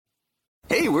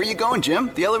Hey, where are you going, Jim?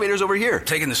 The elevator's over here.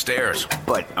 Taking the stairs.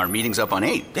 But our meeting's up on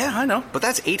 8. Yeah, I know. But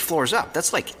that's 8 floors up.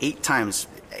 That's like 8 times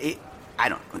 8.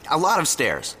 A lot of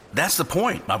stairs. That's the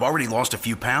point. I've already lost a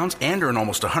few pounds and earned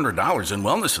almost $100 in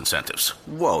wellness incentives.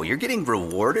 Whoa, you're getting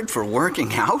rewarded for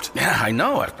working out? Yeah, I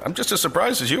know. I'm just as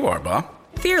surprised as you are, Bob.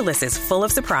 Fearless is full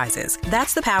of surprises.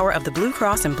 That's the power of the Blue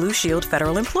Cross and Blue Shield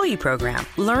Federal Employee Program.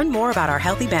 Learn more about our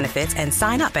healthy benefits and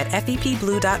sign up at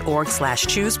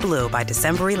fepblue.org/chooseblue by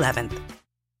December 11th.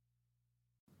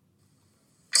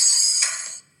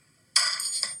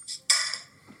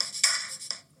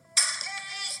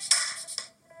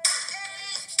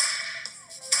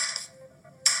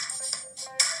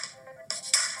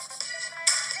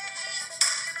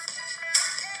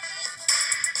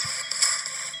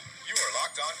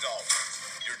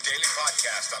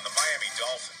 On the Miami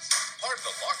Dolphins, part of the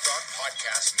Locked On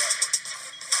Podcast Network.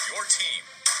 Your team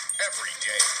every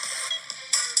day.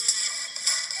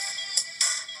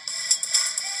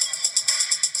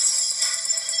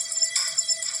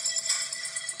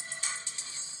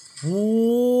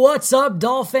 What's up,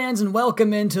 Dolphins, and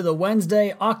welcome into the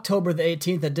Wednesday, October the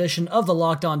 18th edition of the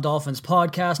Locked On Dolphins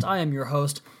podcast. I am your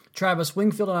host, Travis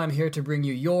Wingfield, and I'm here to bring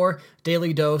you your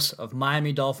daily dose of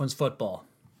Miami Dolphins football.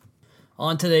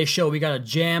 On today's show, we got a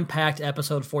jam-packed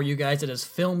episode for you guys. It is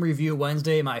Film Review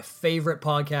Wednesday, my favorite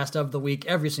podcast of the week,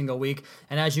 every single week.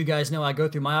 And as you guys know, I go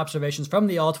through my observations from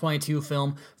the All-22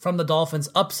 film, from the Dolphins'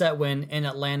 upset win in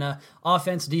Atlanta,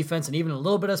 offense, defense, and even a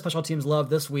little bit of special teams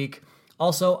love this week.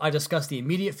 Also, I discuss the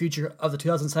immediate future of the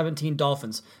 2017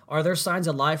 Dolphins. Are there signs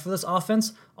of life for this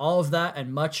offense? All of that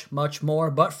and much, much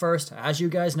more. But first, as you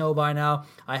guys know by now,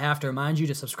 I have to remind you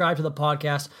to subscribe to the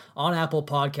podcast on Apple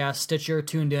Podcasts, Stitcher,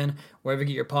 Tuned In, wherever you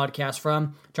get your podcasts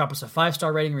from. Drop us a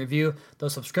 5-star rating review.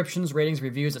 Those subscriptions, ratings,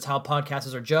 reviews, it's how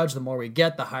podcasters are judged. The more we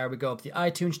get, the higher we go up the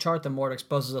iTunes chart, the more it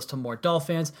exposes us to more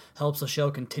Dolphins, helps the show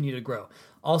continue to grow.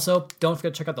 Also, don't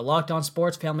forget to check out the Locked On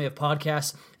Sports family of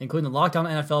podcasts, including the Locked On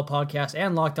NFL podcast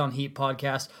and Locked On Heat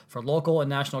podcast for local and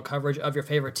national coverage of your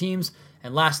favorite teams.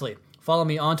 And lastly, follow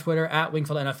me on Twitter at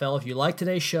Wingfield NFL. If you like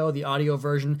today's show, the audio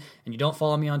version, and you don't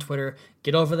follow me on Twitter,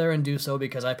 get over there and do so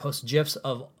because I post GIFs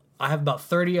of, I have about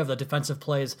 30 of the defensive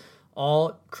plays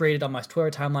all created on my Twitter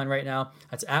timeline right now.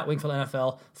 That's at Wingfield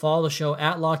NFL. Follow the show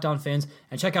at Locked On Fins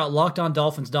and check out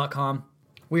LockedOnDolphins.com.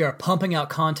 We are pumping out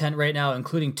content right now,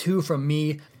 including 2 from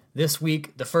me this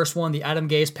week. The first one, the Adam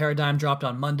Gase Paradigm, dropped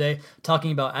on Monday,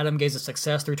 talking about Adam Gase's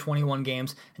success through 21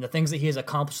 games and the things that he has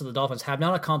accomplished that the Dolphins have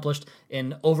not accomplished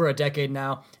in over a decade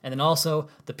now. And then also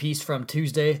the piece from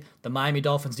Tuesday, the Miami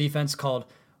Dolphins defense, called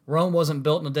Rome Wasn't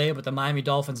Built in a Day, but the Miami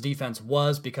Dolphins defense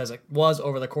was, because it was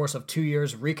over the course of 2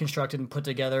 years reconstructed and put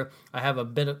together. I have a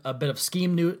bit of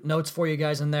scheme notes for you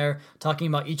guys in there, talking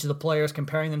about each of the players,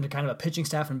 comparing them to kind of a pitching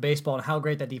staff in baseball and how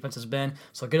great that defense has been.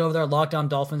 So get over there,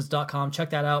 LockedOnDolphins.com, check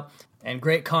that out. And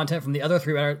great content from the other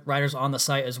 3 writers on the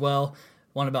site as well.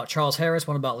 One about Charles Harris,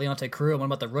 one about Leonte Carroo, and one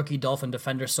about the rookie Dolphin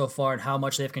defenders so far and how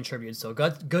much they've contributed. So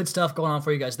good stuff going on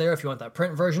for you guys there if you want that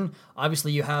print version.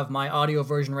 Obviously, you have my audio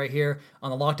version right here on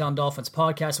the Locked On Dolphins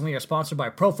podcast, and we are sponsored by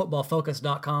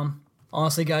ProFootballFocus.com.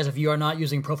 Honestly, guys, if you are not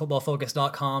using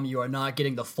ProFootballFocus.com, you are not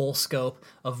getting the full scope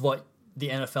of what the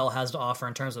NFL has to offer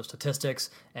in terms of statistics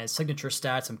and signature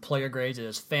stats and player grades. It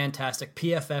is fantastic.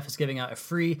 PFF is giving out a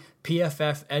free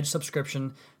PFF Edge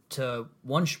subscription to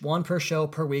one per show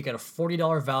per week at a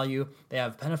 $40 value. They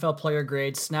have NFL player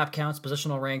grades, snap counts,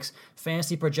 positional ranks,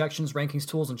 fantasy projections, rankings,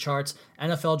 tools, and charts,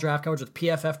 NFL draft coverage with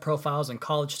PFF profiles and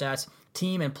college stats,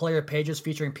 team and player pages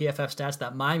featuring PFF stats.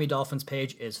 That Miami Dolphins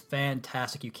page is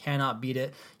fantastic. You cannot beat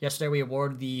it. Yesterday we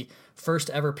awarded the first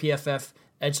ever PFF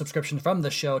Edge subscription from the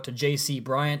show to J.C.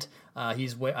 Bryant.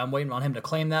 I'm waiting on him to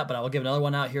claim that, but I will give another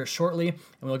one out here shortly, and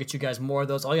we'll get you guys more of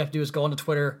those. All you have to do is go onto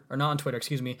Twitter, or not on Twitter,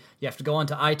 excuse me. You have to go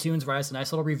onto iTunes, write us a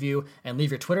nice little review, and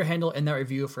leave your Twitter handle in that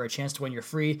review for a chance to win your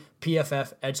free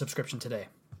PFF Edge subscription today.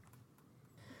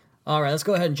 All right, let's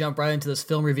go ahead and jump right into this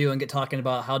film review and get talking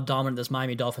about how dominant this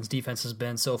Miami Dolphins defense has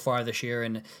been so far this year,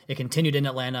 and it continued in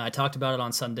Atlanta. I talked about it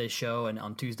on Sunday's show and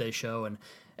on Tuesday's show, and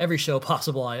every show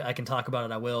possible I can talk about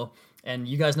it, I will. And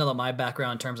you guys know that my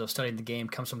background in terms of studying the game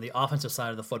comes from the offensive side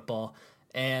of the football,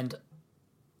 and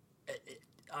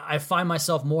I find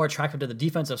myself more attracted to the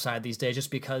defensive side these days just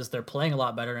because they're playing a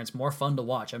lot better and it's more fun to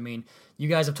watch. I mean, you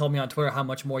guys have told me on Twitter how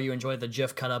much more you enjoy the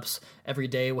GIF cut-ups every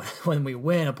day when we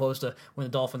win opposed to when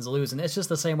the Dolphins lose, and it's just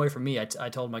the same way for me. I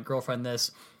told my girlfriend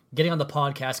this, getting on the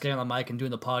podcast, getting on the mic and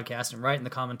doing the podcast and writing the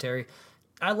commentary,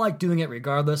 I like doing it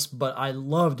regardless, but I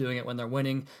love doing it when they're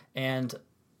winning, and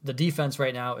the defense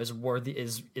right now is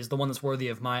the one that's worthy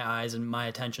of my eyes and my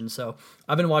attention. So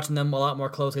I've been watching them a lot more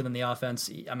closely than the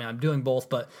offense. I mean, I'm doing both,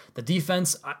 but the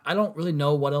defense, I don't really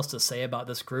know what else to say about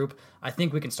this group. I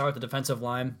think we can start with the defensive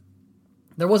line.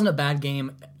 There wasn't a bad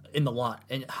game in the lot.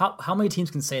 And how many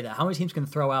teams can say that? How many teams can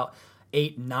throw out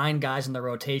 8, 9 guys in their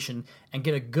rotation and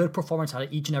get a good performance out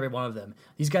of each and every one of them?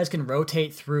 These guys can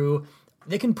rotate through.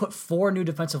 They can put 4 new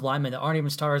defensive linemen that aren't even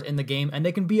starters in the game, and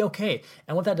they can be okay.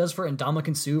 And what that does for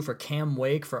Ndamukong Suh, for Cam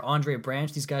Wake, for Andre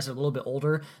Branch, these guys are a little bit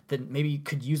older that maybe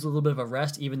could use a little bit of a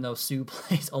rest, even though Suh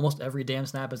plays almost every damn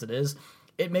snap as it is.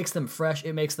 It makes them fresh.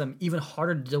 It makes them even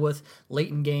harder to deal with late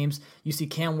in games. You see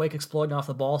Cam Wake exploiting off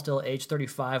the ball still at age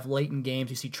 35 late in games.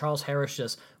 You see Charles Harris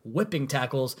just whipping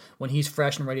tackles when he's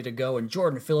fresh and ready to go. And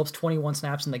Jordan Phillips, 21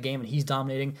 snaps in the game, and he's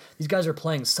dominating. These guys are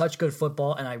playing such good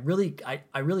football, and I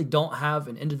really don't have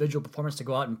an individual performance to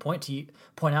go out and point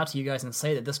out to you guys and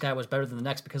say that this guy was better than the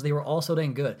next, because they were all so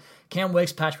dang good. Cam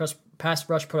Wake's pass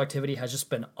rush productivity has just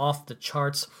been off the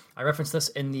charts. I referenced this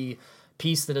in the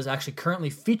piece that is actually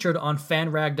currently featured on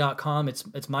fanrag.com.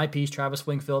 It's my piece, Travis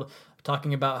Wingfield,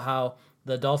 talking about how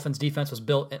the Dolphins defense was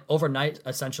built overnight,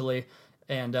 essentially,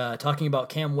 and talking about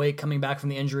Cam Wake coming back from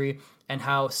the injury and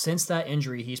how since that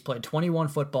injury he's played 21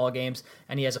 football games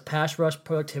and he has a pass rush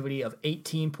productivity of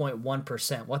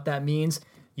 18.1%. What that means,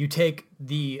 you take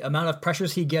the amount of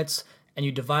pressures he gets and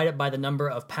you divide it by the number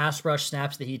of pass rush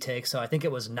snaps that he takes. So I think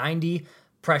it was 90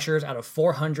 pressures out of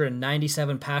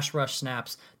 497 pass rush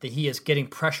snaps that he is getting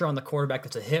pressure on the quarterback.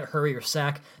 That's a hit, hurry, or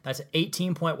sack. That's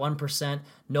 18.1%.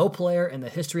 No player in the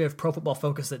history of Pro Football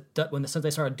Focus since they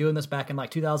started doing this back in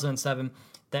like 2007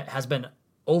 that has been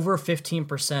over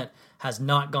 15% has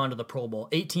not gone to the Pro Bowl.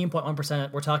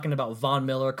 18.1%. We're talking about Von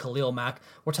Miller, Khalil Mack.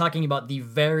 We're talking about the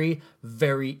very,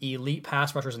 very elite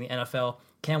pass rushers in the NFL.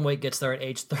 Cam Wake gets there at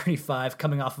age 35,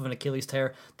 coming off of an Achilles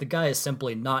tear. The guy is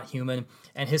simply not human.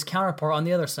 And his counterpart on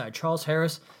the other side, Charles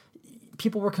Harris,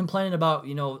 people were complaining about,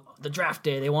 the draft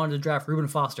day. They wanted to draft Reuben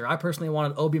Foster. I personally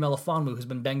wanted Obi Melifonwu, who's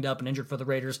been banged up and injured for the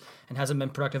Raiders and hasn't been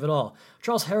productive at all.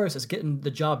 Charles Harris is getting the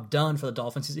job done for the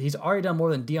Dolphins. He's already done more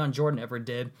than Deion Jordan ever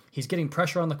did. He's getting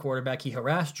pressure on the quarterback. He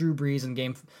harassed Drew Brees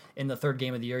in the third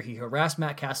game of the year. He harassed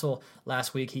Matt Castle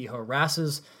last week. He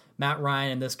harasses Matt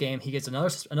Ryan in this game. He gets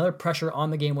another pressure on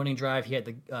the game-winning drive. He had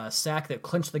the sack that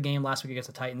clinched the game last week against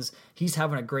the Titans. He's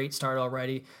having a great start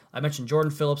already. I mentioned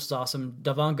Jordan Phillips is awesome.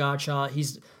 Davon Godchaux,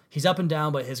 he's up and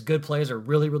down, but his good plays are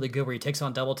really, really good where he takes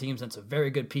on double teams, and it's a very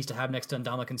good piece to have next to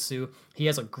Ndamukong Suh. He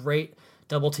has a great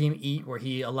double team eat where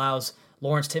he allows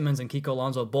Lawrence Timmons and Kiko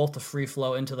Alonso both to free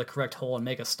flow into the correct hole and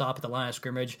make a stop at the line of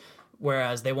scrimmage,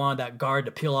 whereas they wanted that guard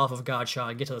to peel off of Godchaux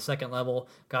and get to the second level.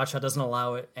 Godchaux doesn't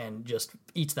allow it and just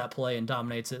eats that play and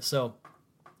dominates it. So,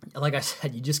 like I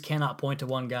said, you just cannot point to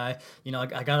one guy.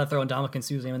 I got to throw Ndamukong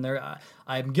Suh's name in there.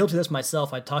 I'm guilty of this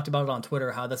myself. I talked about it on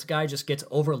Twitter, how this guy just gets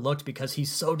overlooked because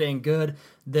he's so dang good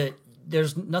that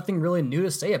there's nothing really new to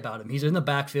say about him. He's in the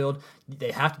backfield. They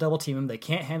have to double team him. They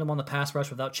can't hand him on the pass rush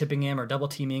without chipping him or double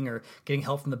teaming or getting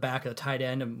help from the back of the tight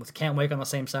end. And with Cam Wake on the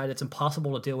same side, it's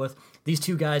impossible to deal with. These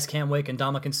two guys, Cam Wake and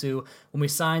Ndamukong Suh, when we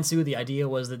signed Suh, the idea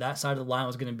was that side of the line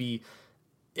was going to be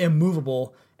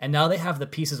immovable. And now they have the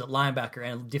pieces at linebacker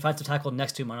and defensive tackle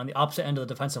next to him on the opposite end of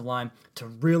the defensive line to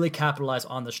really capitalize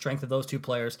on the strength of those two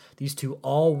players. These two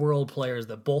all-world players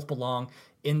that both belong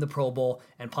in the Pro Bowl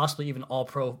and possibly even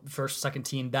all-pro first, second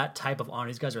team, that type of honor.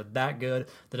 These guys are that good.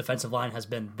 The defensive line has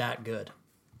been that good.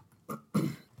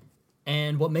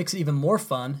 And what makes it even more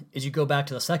fun is you go back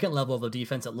to the second level of the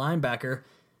defense at linebacker,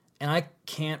 and I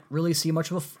can't really see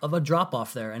much of a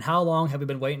drop-off there. And how long have we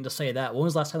been waiting to say that? When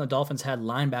was the last time the Dolphins had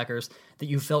linebackers that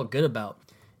you felt good about?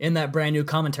 In that brand new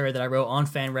commentary that I wrote on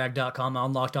fanrag.com,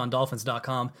 on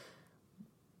lockedondolphins.com,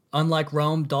 unlike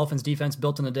Rome, Dolphins defense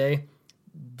built in a day,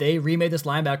 they remade this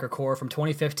linebacker core from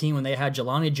 2015 when they had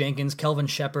Jelani Jenkins, Kelvin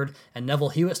Shepard, and Neville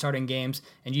Hewitt starting games,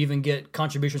 and you even get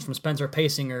contributions from Spencer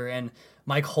Pasinger and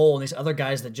Mike Hull and these other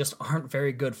guys that just aren't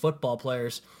very good football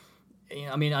players.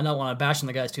 I mean, I don't want to bash on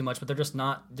the guys too much, but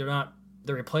they're not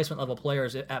the replacement level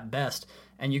players at best.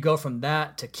 And you go from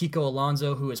that to Kiko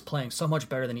Alonso, who is playing so much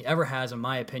better than he ever has, in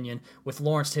my opinion, with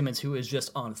Lawrence Timmons, who is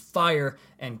just on fire.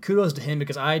 And kudos to him,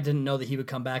 because I didn't know that he would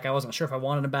come back. I wasn't sure if I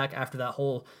wanted him back after that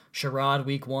whole charade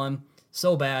week 1.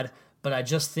 So bad. But I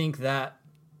just think that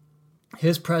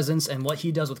his presence and what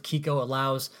he does with Kiko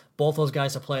allows both those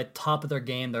guys to play at the top of their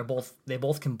game. They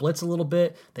both can blitz a little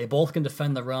bit. They both can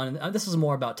defend the run. And this is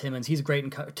more about Timmons. He's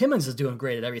great. Timmons is doing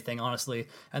great at everything, honestly.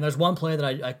 And there's one play that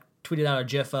I tweeted out a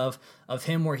gif of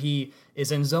him where he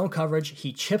is in zone coverage,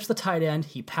 he chips the tight end,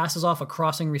 he passes off a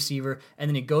crossing receiver, and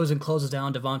then he goes and closes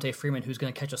down Devontae Freeman, who's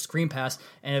going to catch a screen pass,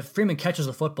 and if Freeman catches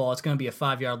the football, it's going to be a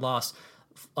 5-yard loss.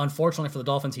 Unfortunately for the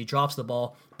Dolphins, he drops the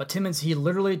ball, but Timmons, he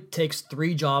literally takes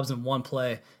 3 jobs in one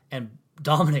play and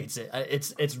dominates it.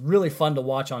 It's really fun to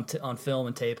watch on film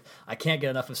and tape. I can't get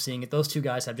enough of seeing it. Those two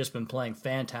guys have just been playing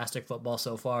fantastic football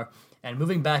so far. And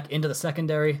moving back into the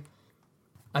secondary,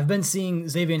 I've been seeing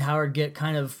Xavier Howard get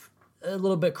kind of a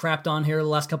little bit crapped on here the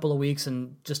last couple of weeks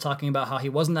and just talking about how he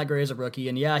wasn't that great as a rookie.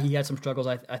 And yeah, he had some struggles,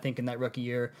 I think, in that rookie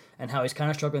year and how he's kind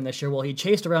of struggling this year. Well, he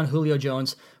chased around Julio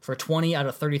Jones for 20 out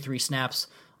of 33 snaps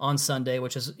on Sunday,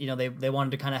 which is, they wanted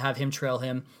to kind of have him trail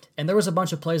him. And there was a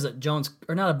bunch of plays that Jones,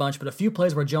 or not a bunch, but a few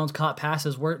plays where Jones caught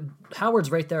passes where Howard's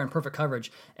right there in perfect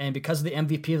coverage. And because of the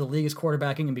MVP of the league is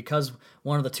quarterbacking and because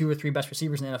one of the 2 or 3 best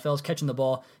receivers in the NFL is catching the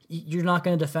ball, you're not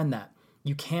going to defend that.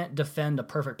 You can't defend a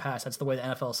perfect pass. That's the way the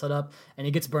NFL is set up, and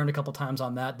he gets burned a couple times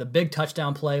on that. The big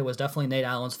touchdown play was definitely Nate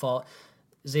Allen's fault.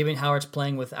 Xavier Howard's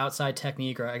playing with outside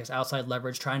technique, or I guess outside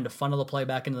leverage, trying to funnel the play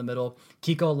back into the middle.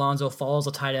 Kiko Alonso follows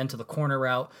a tight end to the corner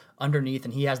route underneath,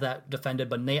 and he has that defended,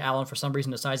 but Nate Allen, for some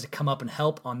reason, decides to come up and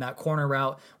help on that corner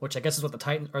route, which I guess is what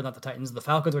the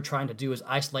Falcons were trying to do, is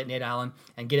isolate Nate Allen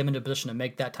and get him into a position to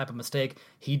make that type of mistake.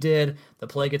 He did. The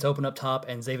play gets open up top,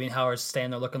 and Xavier Howard's standing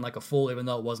there looking like a fool, even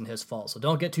though it wasn't his fault. So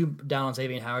don't get too down on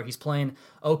Xavier Howard. He's playing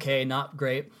okay, not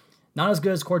great. Not as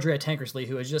good as Cordrea Tankersley,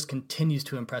 who just continues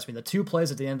to impress me. The 2 plays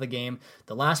at the end of the game,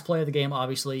 the last play of the game,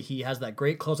 obviously, he has that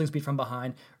great closing speed from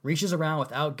behind, reaches around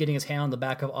without getting his hand on the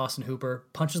back of Austin Hooper,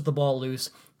 punches the ball loose,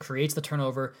 creates the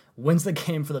turnover, wins the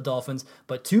game for the Dolphins.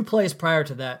 But 2 plays prior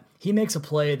to that, he makes a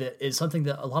play that is something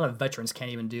that a lot of veterans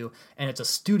can't even do, and it's a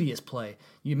studious play.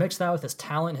 You mix that with his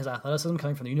talent, his athleticism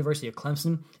coming from the University of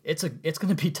Clemson, it's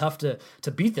going to be tough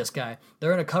to beat this guy.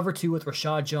 They're in a cover 2 with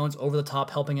Rashad Jones over the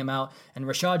top helping him out, and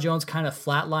Rashad Jones kind of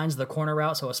flatlines the corner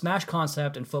route. So a smash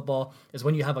concept in football is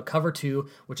when you have a cover 2,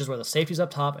 which is where the safety's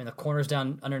up top and the corner's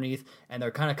down underneath, and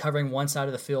they're kind of covering one side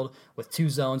of the field with 2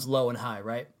 zones, low and high,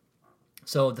 right?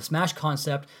 So the smash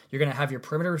concept, you're going to have your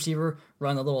perimeter receiver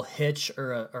run a little hitch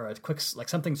or a quick, like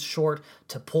something short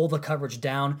to pull the coverage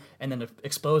down and then to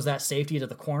expose that safety to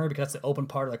the corner, because that's the open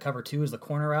part of the cover 2 is the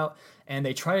corner route. And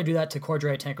they try to do that to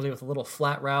Cordrea Tankersley with a little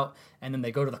flat route, and then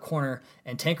they go to the corner,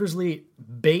 and Tankersley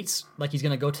baits like he's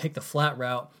going to go take the flat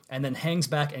route and then hangs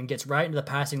back and gets right into the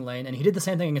passing lane. And he did the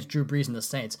same thing against Drew Brees and the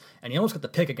Saints, and he almost got the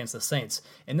pick against the Saints.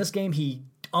 In this game, he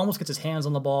almost gets his hands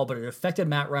on the ball, but it affected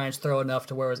Matt Ryan's throw enough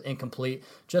to where it was incomplete.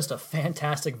 Just a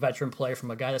fantastic veteran play from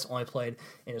a guy that's only played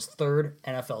in his 3rd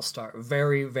NFL start.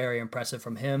 Very, very impressive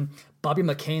from him. Bobby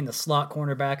McCain, the slot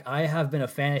cornerback, I have been a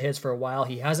fan of his for a while.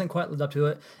 He hasn't quite lived up to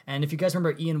it. And if you guys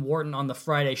remember Ian Wharton on the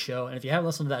Friday show, and if you haven't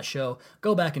listened to that show,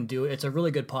 go back and do it. It's a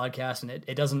really good podcast, and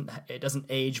it doesn't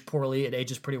age poorly. It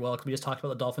ages pretty well, because we just talked about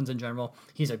the Dolphins in general.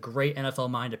 He's a great NFL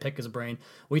mind to pick his brain.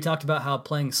 We talked about how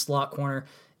playing slot corner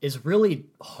is really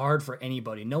hard for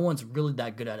anybody. No one's really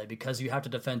that good at it because you have to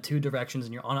defend 2 directions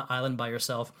and you're on an island by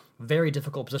yourself. Very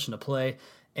difficult position to play.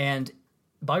 And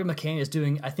Bobby McCain is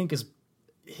doing, I think,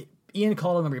 Ian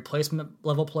called him a replacement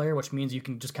level player, which means you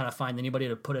can just kind of find anybody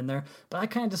to put in there. But I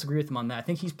kind of disagree with him on that. I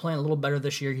think he's playing a little better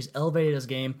this year. He's elevated his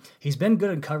game. He's been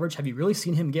good in coverage. Have you really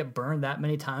seen him get burned that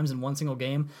many times in one single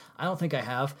game? I don't think I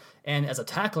have. And as a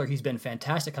tackler, he's been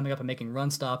fantastic coming up and making run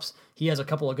stops. He has a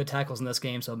couple of good tackles in this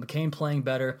game. So McCain playing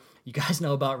better. You guys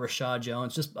know about Rashad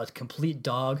Jones, just a complete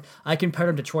dog. I compared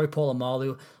him to Troy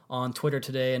Polamalu on Twitter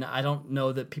today, and I don't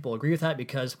know that people agree with that,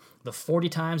 because the 40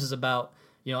 times is about,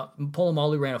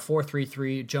 Polamalu ran a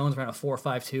 4.33, Jones ran a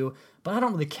 4.52, but I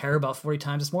don't really care about 40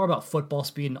 times. It's more about football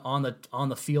speed and on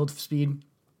the field speed.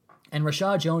 And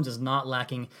Rashad Jones is not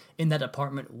lacking in that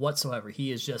department whatsoever.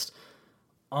 He is just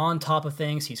on top of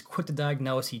things. He's quick to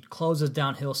diagnose. He closes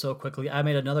downhill so quickly. I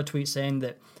made another tweet saying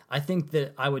that I think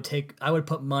that I would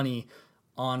put money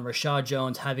on Rashad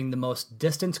Jones having the most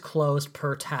distance closed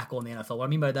per tackle in the NFL. What I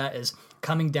mean by that is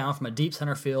coming down from a deep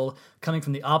center field, coming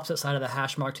from the opposite side of the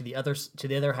hash mark to the other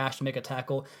hash to make a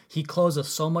tackle. He closes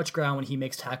so much ground when he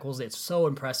makes tackles. It's so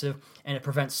impressive, and it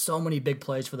prevents so many big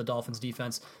plays for the Dolphins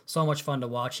defense. So much fun to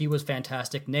watch. He was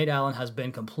fantastic. Nate Allen has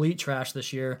been complete trash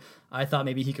this year. I thought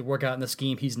maybe he could work out in the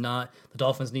scheme. He's not. The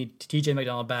Dolphins need TJ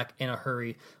McDonald back in a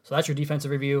hurry. So that's your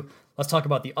defensive review. Let's talk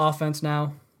about the offense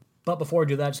now. But before we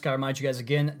do that, I just got to remind you guys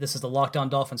again, this is the Locked On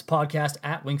Dolphins podcast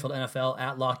at Wingfield NFL,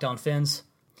 at Locked On Fins,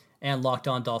 and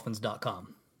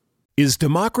LockedOnDolphins.com. Is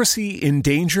democracy in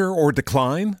danger or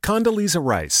decline? Condoleezza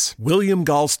Rice, William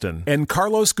Galston, and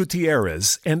Carlos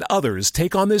Gutierrez and others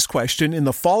take on this question in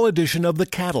the fall edition of The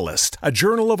Catalyst, a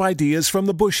journal of ideas from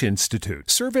the Bush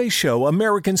Institute. Surveys show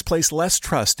Americans place less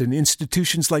trust in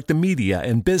institutions like the media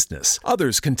and business.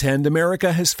 Others contend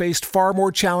America has faced far more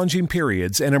challenging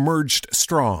periods and emerged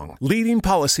strong. Leading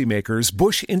policymakers,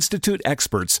 Bush Institute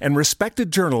experts, and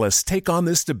respected journalists take on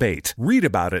this debate. Read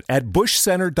about it at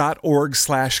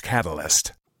bushcenter.org/catalyst.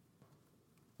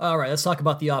 All right, let's talk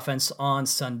about the offense on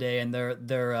Sunday and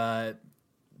their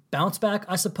bounce back,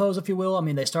 I suppose, if you will. I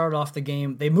mean, they started off the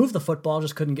game, they moved the football,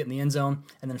 just couldn't get in the end zone,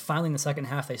 and then finally in the second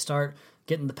half they start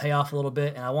getting the payoff a little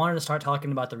bit, and I wanted to start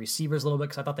talking about the receivers a little bit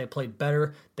because I thought they played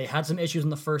better. They had some issues in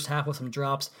the first half with some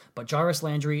drops, but Jarvis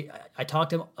Landry, I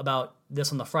talked about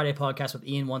this on the Friday podcast with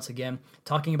Ian once again,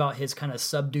 talking about his kind of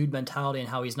subdued mentality and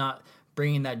how he's not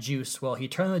bringing that juice. Well, he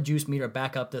turned the juice meter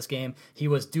back up this game. He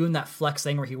was doing that flex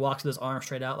thing where he walks with his arm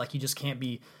straight out like he just can't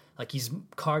be, like he's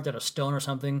carved out of stone or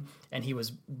something, and he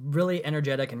was really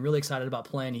energetic and really excited about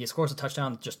playing. He scores a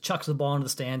touchdown, just chucks the ball into the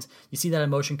stands. You see that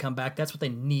emotion come back. That's what they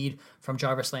need from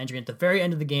Jarvis Landry. At the very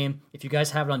end of the game, if you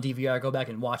guys have it on DVR, go back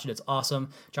and watch it. It's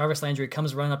awesome. Jarvis Landry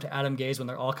comes running up to Adam Gase when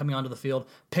they're all coming onto the field,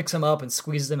 picks him up and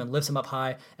squeezes him and lifts him up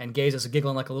high, and Gase is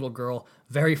giggling like a little girl.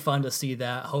 Very fun to see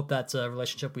that. Hope that's a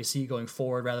relationship we see going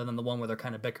forward rather than the one where they're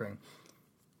kind of bickering.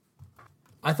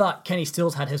 I thought Kenny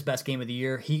Stills had his best game of the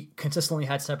year. He consistently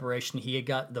had separation. He had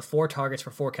got the 4 targets for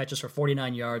 4 catches for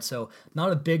 49 yards, so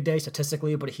not a big day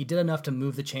statistically, but he did enough to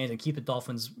move the chains and keep the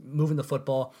Dolphins moving the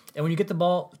football. And when you get the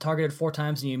ball targeted 4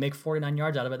 times and you make 49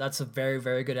 yards out of it, that's a very,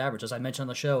 very good average. As I mentioned on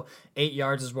the show, 8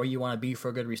 yards is where you want to be for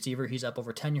a good receiver. He's up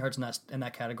over 10 yards in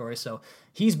that category, so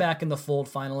he's back in the fold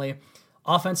finally.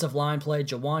 Offensive line play,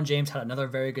 Jawan James had another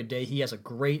very good day. He has a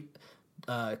great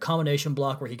combination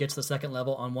block where he gets to the second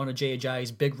level on one of Jay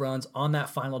Ajayi's big runs on that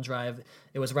final drive.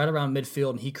 It was right around midfield,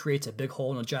 and he creates a big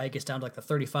hole, and Ajayi gets down to like the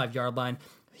 35-yard line.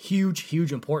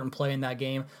 Huge important play in that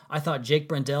game. I thought Jake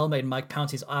Brendel made Mike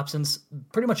Pouncey's absence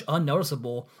pretty much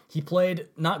unnoticeable. He played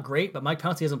not great, but Mike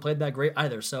Pouncey hasn't played that great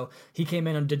either, so he came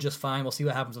in and did just fine. We'll see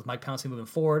what happens with Mike Pouncey moving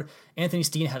forward. Anthony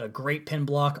Steen had a great pin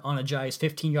block on Ajayi's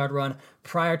 15-yard run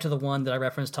prior to the one that I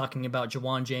referenced talking about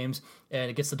Jawan James,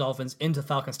 and it gets the Dolphins into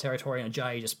Falcons territory, and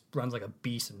Ajayi just runs like a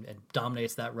beast and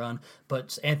dominates that run.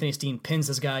 But Anthony Steen pins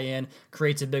this guy in,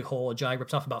 creates a big hole. Ajayi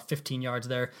rips off about 15 yards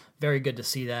there. Very good to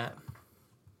see that.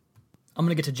 I'm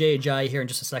going to get to Jay Ajayi here in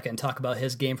just a second and talk about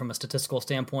his game from a statistical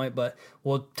standpoint, but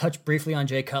we'll touch briefly on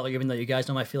Jay Cutler, even though you guys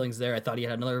know my feelings there. I thought he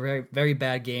had another very, very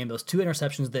bad game. Those 2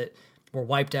 interceptions that were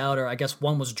wiped out, or I guess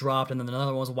one was dropped and then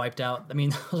another one was wiped out. I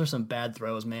mean, those are some bad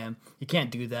throws, man. You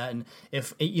can't do that, and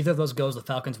if either of those goes the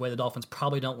Falcons' way, the Dolphins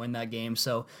probably don't win that game.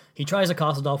 So he tries to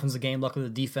cost the Dolphins the game. Luckily,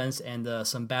 the defense and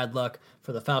some bad luck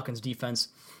for the Falcons' defense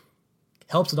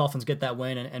helps the Dolphins get that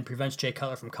win and prevents Jay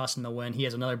Cutler from costing the win. He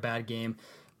has another bad game.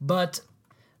 But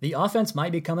the offense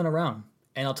might be coming around,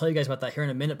 and I'll tell you guys about that here in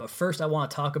a minute. But first, I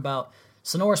want to talk about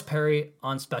Sonoris Perry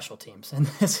on special teams. And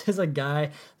this is a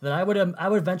guy that I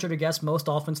would venture to guess most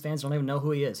Dolphins fans don't even know who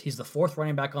he is. He's the 4th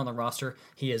running back on the roster.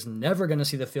 He is never going to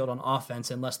see the field on offense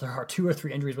unless there are 2 or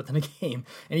 3 injuries within a game.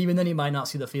 And even then, he might not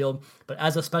see the field. But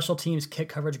as a special teams kick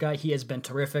coverage guy, he has been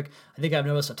terrific. I think I've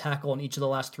noticed a tackle in each of the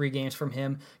last 3 games from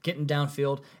him, getting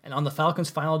downfield. And on the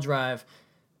Falcons' final drive,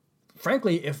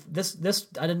 frankly, if this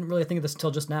I didn't really think of this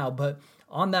until just now, but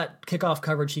on that kickoff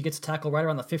coverage, he gets tackled right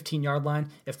around the 15-yard line.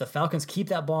 If the Falcons keep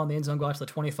that ball in the end zone, go out to the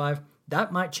 25,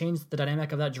 that might change the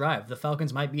dynamic of that drive. The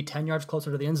Falcons might be 10 yards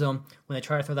closer to the end zone when they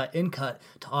try to throw that in cut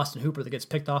to Austin Hooper that gets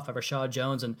picked off by Rashad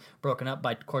Jones and broken up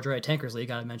by Cordrea Tankersley. You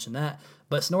got to mention that.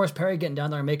 But Sonoris Perry getting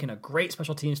down there and making a great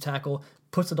special teams tackle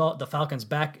puts the Falcons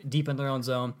back deep in their own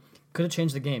zone. Could have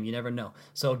changed the game. You never know.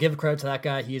 So give credit to that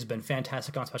guy. He has been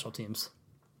fantastic on special teams.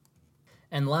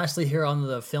 And lastly, here on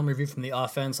the film review from the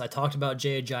offense, I talked about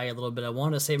Jay Ajayi a little bit. I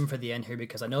wanted to save him for the end here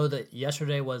because I know that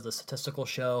yesterday was the statistical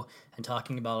show and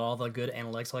talking about all the good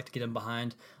analytics I like to get in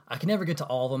behind. I can never get to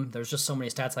all of them. There's just so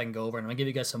many stats I can go over, and I'm going to give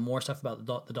you guys some more stuff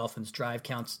about the Dolphins' drive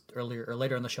counts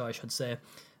later in the show, I should say.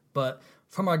 But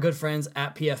from our good friends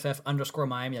at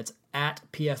PFF_Miami, that's at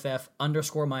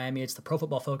PFF_Miami. It's the Pro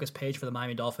Football Focus page for the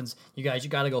Miami Dolphins. You guys, you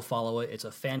got to go follow it. It's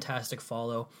a fantastic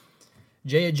follow.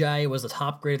 Jay Ajayi was the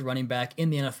top-graded running back in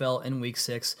the NFL in Week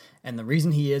 6, and the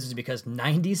reason he is because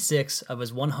 96 of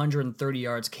his 130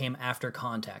 yards came after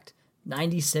contact.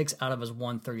 96 out of his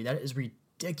 130. That is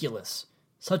ridiculous.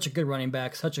 Such a good running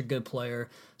back, such a good player,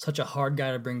 such a hard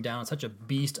guy to bring down, such a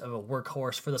beast of a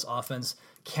workhorse for this offense.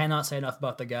 Cannot say enough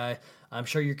about the guy. I'm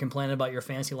sure you're complaining about your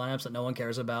fantasy lineups that no one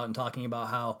cares about and talking about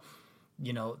how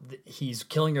he's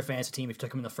killing your fantasy team if you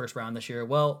took him in the first round this year.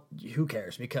 Well, who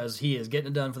cares? Because he is getting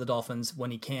it done for the Dolphins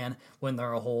when he can, when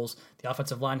there are holes. The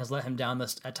offensive line has let him down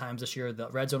at times this year. The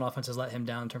red zone offense has let him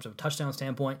down in terms of a touchdown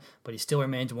standpoint, but he still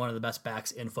remains one of the best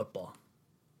backs in football.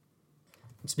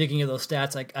 And speaking of those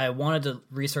stats, I wanted to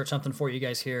research something for you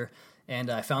guys here, and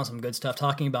I found some good stuff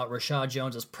talking about Rashad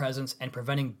Jones' presence and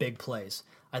preventing big plays.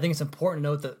 I think it's important to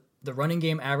note that the running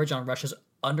game average on rushes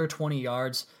under 20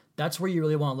 yards, that's where you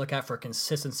really want to look at for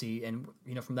consistency. And,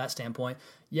 from that standpoint,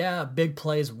 yeah, big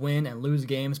plays win and lose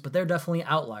games, but they're definitely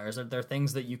outliers. They're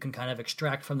things that you can kind of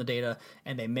extract from the data,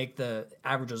 and they make the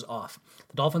averages off.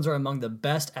 The Dolphins are among the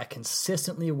best at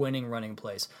consistently winning running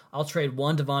plays. I'll trade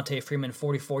one Devontae Freeman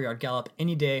 44-yard gallop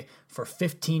any day for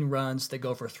 15 runs that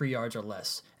go for 3 yards or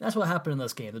less. And that's what happened in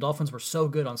this game. The Dolphins were so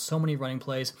good on so many running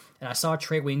plays, and I saw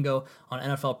Trey Wingo on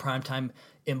NFL Primetime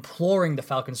imploring the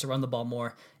Falcons to run the ball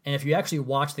more. And if you actually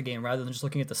watch the game rather than just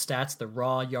looking at the stats, the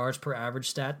raw yards per average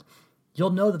stat, you'll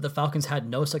know that the Falcons had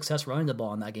no success running the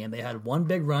ball in that game. They had one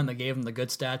big run that gave them the good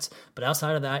stats, but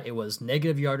outside of that, it was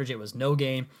negative yardage, it was no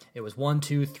gain, it was 1,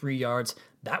 2, 3 yards.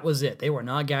 That was it. They were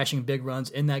not gashing big runs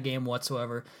in that game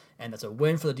whatsoever, and that's a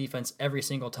win for the defense every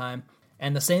single time.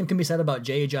 And the same can be said about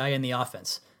Jay Ajayi and the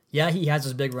offense. Yeah, he has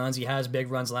his big runs. He has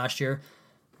big runs last year,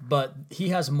 but he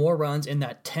has more runs in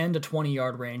that 10 to 20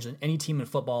 yard range than any team in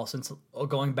football since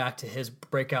going back to his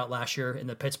breakout last year in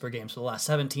the Pittsburgh game. So the last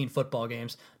 17 football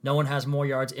games, no one has more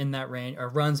yards in that range or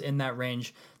runs in that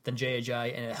range than Jay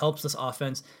Ajayi, and it helps this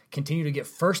offense continue to get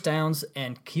first downs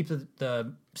and keep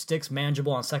the sticks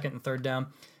manageable on second and third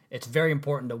down. It's very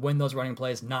important to win those running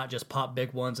plays, not just pop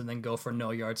big ones and then go for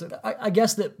no yards. I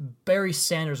guess that Barry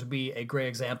Sanders would be a great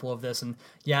example of this. And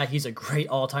yeah, he's a great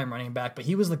all-time running back, but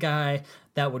he was the guy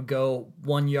that would go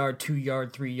 1 yard, 2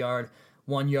 yard, 3 yard,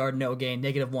 1 yard, no gain,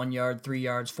 negative 1 yard, 3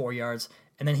 yards, 4 yards,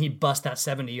 and then he'd bust that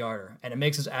 70-yarder. And it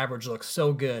makes his average look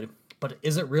so good. But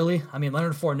is it really? I mean,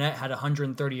 Leonard Fournette had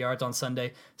 130 yards on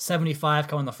Sunday, 75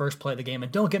 coming the first play of the game.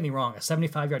 And don't get me wrong, a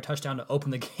 75-yard touchdown to open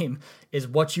the game is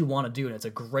what you want to do, and it's a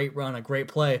great run, a great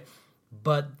play.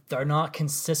 But they're not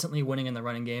consistently winning in the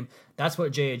running game. That's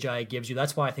what Jay Ajayi gives you.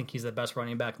 That's why I think he's the best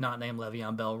running back, not named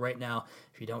Le'Veon Bell right now,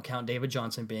 if you don't count David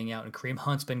Johnson being out. And Kareem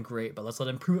Hunt's been great, but let's let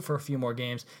him prove it for a few more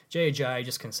games. Jay Ajayi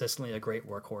just consistently a great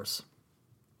workhorse.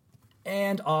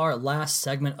 And our last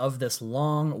segment of this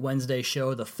long Wednesday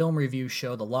show, the film review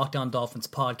show, the Locked On Dolphins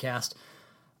podcast.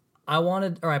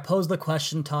 I posed the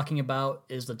question talking about,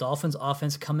 is the Dolphins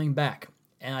offense coming back?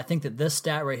 And I think that this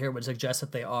stat right here would suggest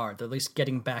that they are. They're at least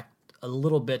getting back a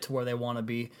little bit to where they want to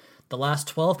be. The last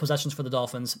 12 possessions for the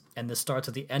Dolphins, and this starts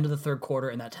at the end of the third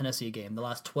quarter in that Tennessee game. The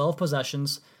last 12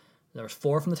 possessions, there was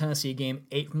 4 from the Tennessee game,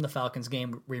 8 from the Falcons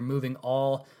game, removing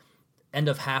all end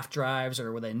of half drives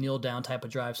or with a kneel down type of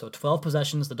drive. So 12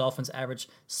 possessions, the Dolphins averaged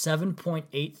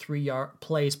 7.83 yard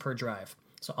plays per drive.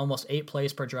 So almost 8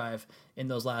 plays per drive in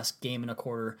those last game and a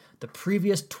quarter. The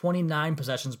previous 29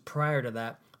 possessions prior to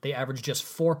that, they averaged just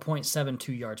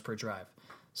 4.72 yards per drive.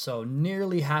 So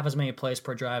nearly half as many plays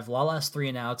per drive, a lot less 3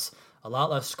 and outs, a lot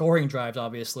less scoring drives,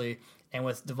 obviously. And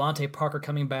with Devontae Parker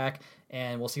coming back,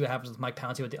 and we'll see what happens with Mike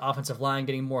Pouncey with the offensive line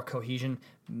getting more cohesion,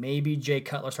 maybe Jay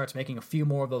Cutler starts making a few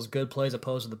more of those good plays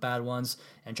opposed to the bad ones,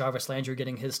 and Jarvis Landry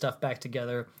getting his stuff back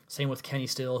together. Same with Kenny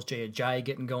Stills, Jay Ajayi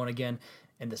getting going again,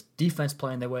 and this defense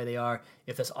playing the way they are.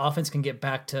 If this offense can get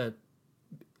back to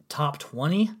top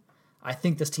 20, I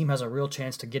think this team has a real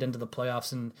chance to get into the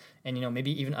playoffs and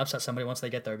maybe even upset somebody once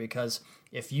they get there, because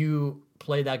if you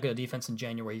play that good a defense in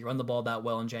January, you run the ball that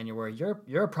well in January,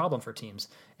 you're a problem for teams.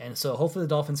 And so hopefully the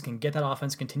Dolphins can get that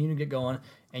offense, continue to get going,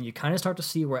 and you kind of start to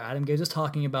see where Adam Gase is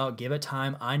talking about, give it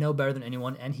time, I know better than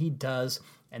anyone, and he does.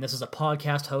 And this is a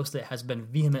podcast host that has been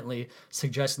vehemently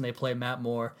suggesting they play Matt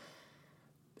Moore.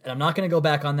 And I'm not going to go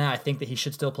back on that. I think that he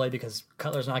should still play because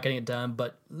Cutler's not getting it done.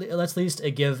 But let's at least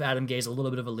give Adam Gase a little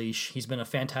bit of a leash. He's been a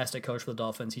fantastic coach for the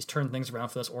Dolphins. He's turned things around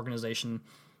for this organization.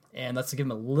 And let's give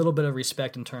him a little bit of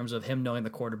respect in terms of him knowing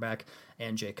the quarterback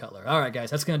and Jay Cutler. All right,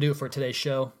 guys, that's going to do it for today's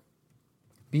show.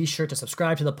 Be sure to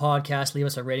subscribe to the podcast, leave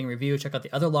us a rating review. Check out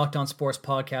the other Locked On Sports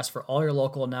podcasts for all your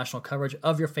local and national coverage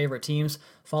of your favorite teams.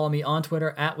 Follow me on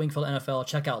Twitter at Wingfield NFL.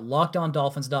 Check out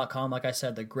LockedOnDolphins.com. Like I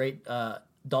said, the great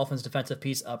Dolphins defensive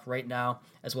piece up right now,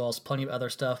 as well as plenty of other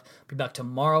stuff. Be back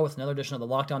tomorrow with another edition of the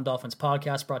Locked On Dolphins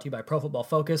podcast, brought to you by Pro Football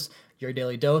Focus, your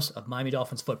daily dose of Miami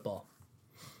Dolphins football.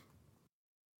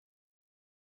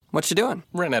 What you doing?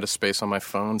 Ran out of space on my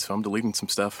phone, so I'm deleting some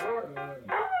stuff.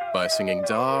 Bye, singing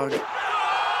dog.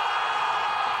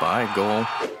 Bye, goal.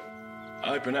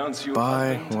 I pronounce you.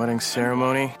 Bye, wedding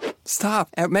ceremony. Stop.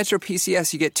 At Metro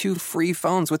PCS, you get 2 free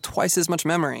phones with twice as much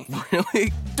memory.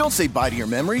 Really? Don't say bye to your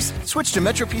memories. Switch to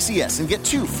Metro PCS and get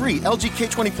 2 free LG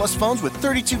K20 Plus phones with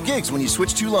 32 gigs when you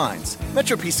switch 2 lines.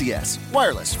 Metro PCS.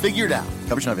 Wireless. Figured out.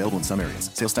 Coverage not available in some areas.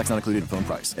 Sales tax not included in phone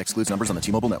price. Excludes numbers on the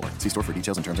T-Mobile network. See store for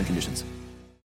details and terms and conditions.